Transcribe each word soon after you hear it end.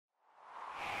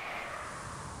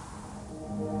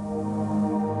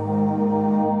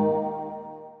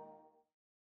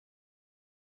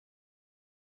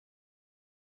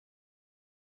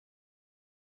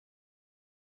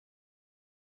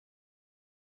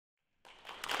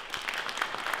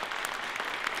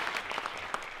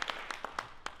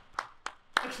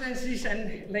Excellencies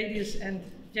and ladies and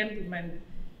gentlemen,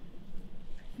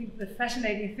 I think the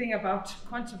fascinating thing about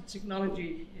quantum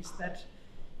technology is that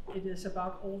it is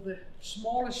about all the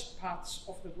smallest parts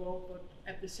of the world, but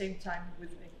at the same time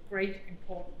with a great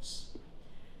importance.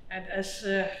 And as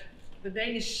the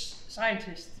Danish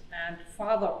scientist and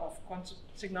father of quantum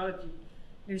technology,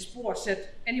 Niels Bohr, said,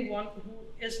 anyone who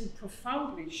isn't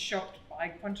profoundly shocked by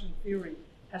quantum theory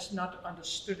has not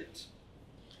understood it.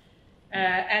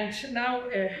 And now,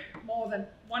 more than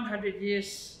 100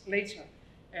 years later,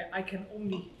 I can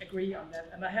only agree on that.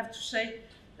 And I have to say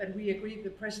that we agreed, the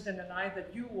President and I, that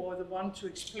you were the one to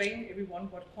explain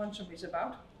everyone what quantum is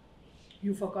about.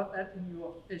 You forgot that in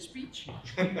your speech.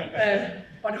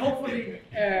 But hopefully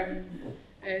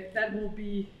that will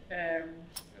be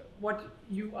what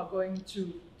you are going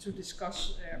to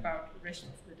discuss about the rest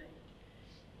of the day.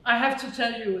 I have to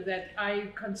tell you that I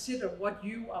consider what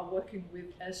you are working with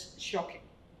as shocking.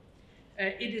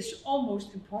 It is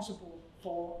almost impossible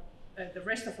for the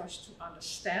rest of us to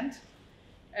understand.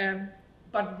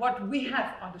 But what we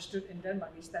have understood in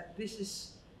Denmark is that this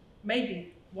is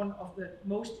maybe one of the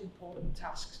most important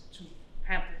tasks to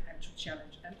handle and to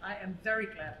challenge. And I am very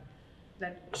glad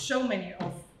that so many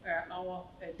of our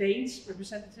Danes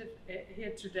representatives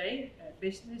here today,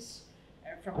 business,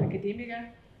 from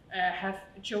academia, have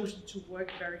chosen to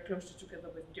work very closely together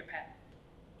with Japan.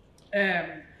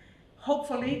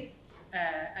 Hopefully,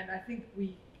 and I think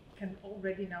we can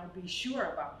already now be sure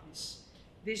about this,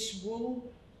 this will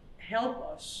help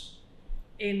us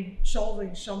in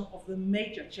solving some of the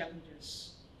major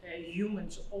challenges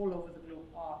humans all over the globe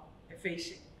are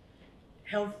facing.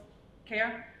 Health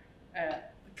care, the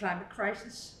climate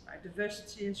crisis,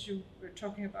 diversity, as you were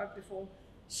talking about before,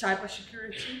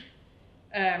 cybersecurity.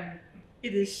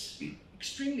 It is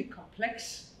extremely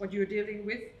complex what you're dealing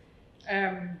with,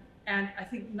 and I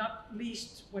think not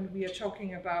least when we are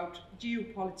talking about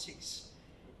geopolitics,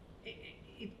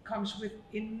 it comes with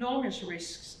enormous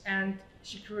risks and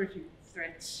security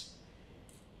threats.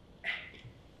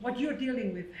 What you're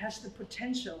dealing with has the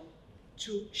potential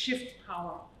to shift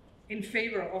power in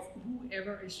favor of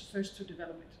whoever is first to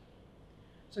develop it.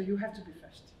 So you have to be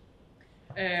first.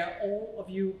 All of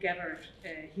you gathered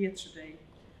here today.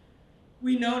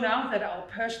 We know now that our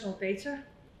personal data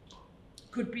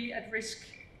could be at risk,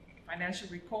 financial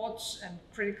records and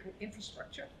critical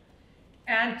infrastructure.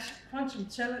 And quantum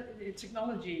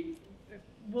technology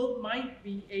might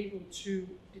be able to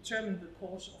determine the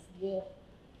course of war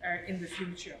in the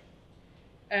future.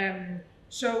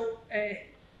 So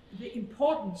the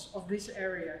importance of this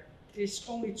area is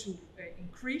only to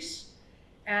increase,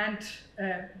 and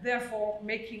therefore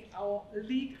making our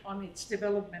lead on its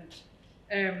development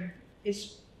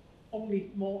is only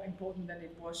more important than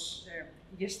it was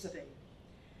yesterday.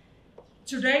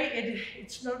 Today,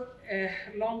 it's not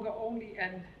longer only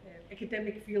an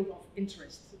academic field of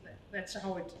interest. That's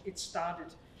how it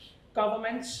started.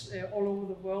 Governments all over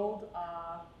the world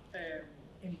are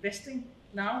investing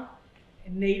now.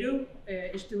 NATO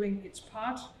is doing its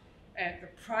part. The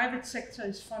private sector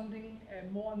is funding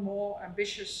more and more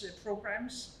ambitious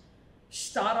programs.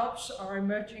 Startups are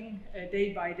emerging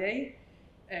day by day.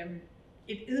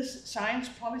 It is science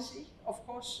policy, of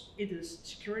course. It is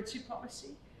security policy.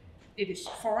 It is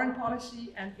foreign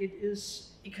policy, and it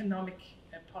is economic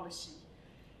policy,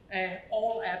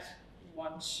 all at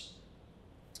once.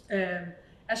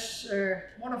 As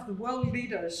one of the world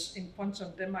leaders in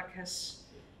quantum, Denmark has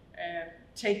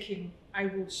taken, I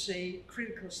will say,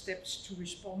 critical steps to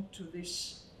respond to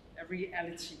this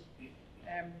reality.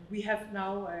 We have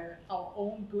now our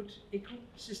own good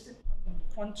ecosystem on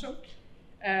quantum,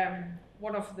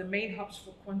 one of the main hubs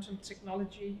for quantum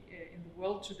technology in the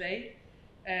world today,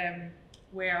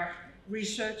 where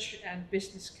research and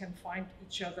business can find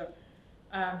each other.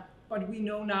 But we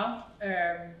know now,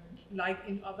 like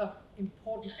in other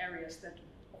important areas, that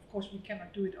of course we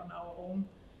cannot do it on our own.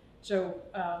 So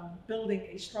building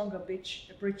a stronger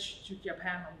bridge to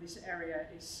Japan on this area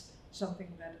is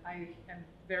something that I am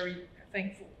very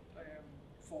thankful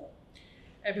for.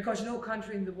 Because no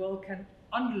country in the world can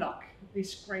unlock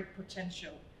this great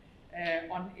potential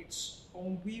on its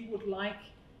own. We would like,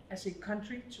 as a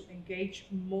country, to engage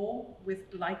more with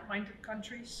like-minded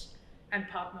countries and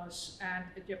partners, and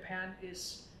Japan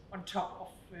is on top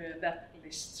of that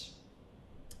list.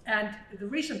 And the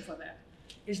reason for that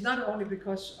is not only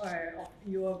because of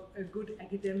your good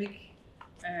academic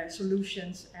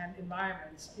solutions and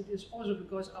environments, it is also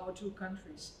because our two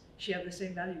countries share the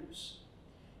same values.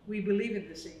 We believe in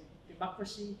the same: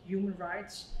 democracy, human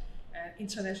rights,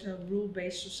 international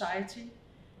rule-based society.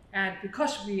 And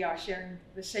because we are sharing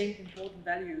the same important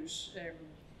values,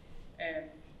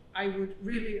 I would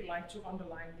really like to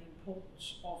underline the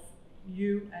importance of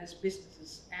you as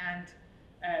businesses and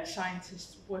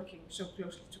scientists working so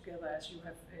closely together as you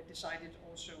have decided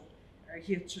also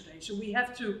here today. So we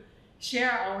have to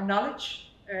share our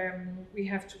knowledge, we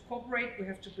have to cooperate, we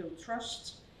have to build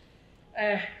trust.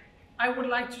 I would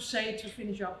like to say, to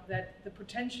finish up, that the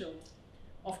potential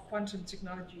of quantum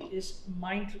technology is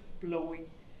mind-blowing.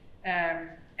 And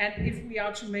if we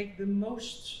are to make the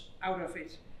most out of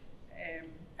it,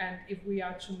 and if we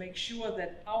are to make sure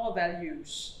that our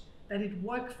values, that it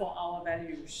work for our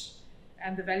values,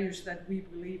 and the values that we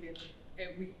believe in,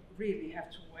 we really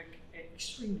have to work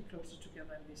extremely closely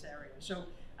together in this area. So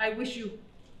I wish you,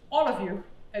 all of you,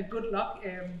 good luck,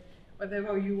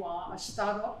 whether you are a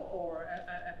startup or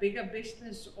a bigger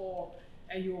business, or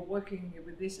you are working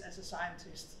with this as a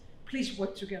scientist. Please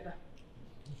work together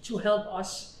to help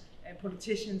us,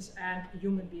 politicians and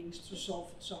human beings, to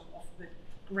solve some of the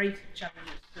great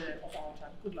challenges of our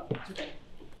time. Good luck today.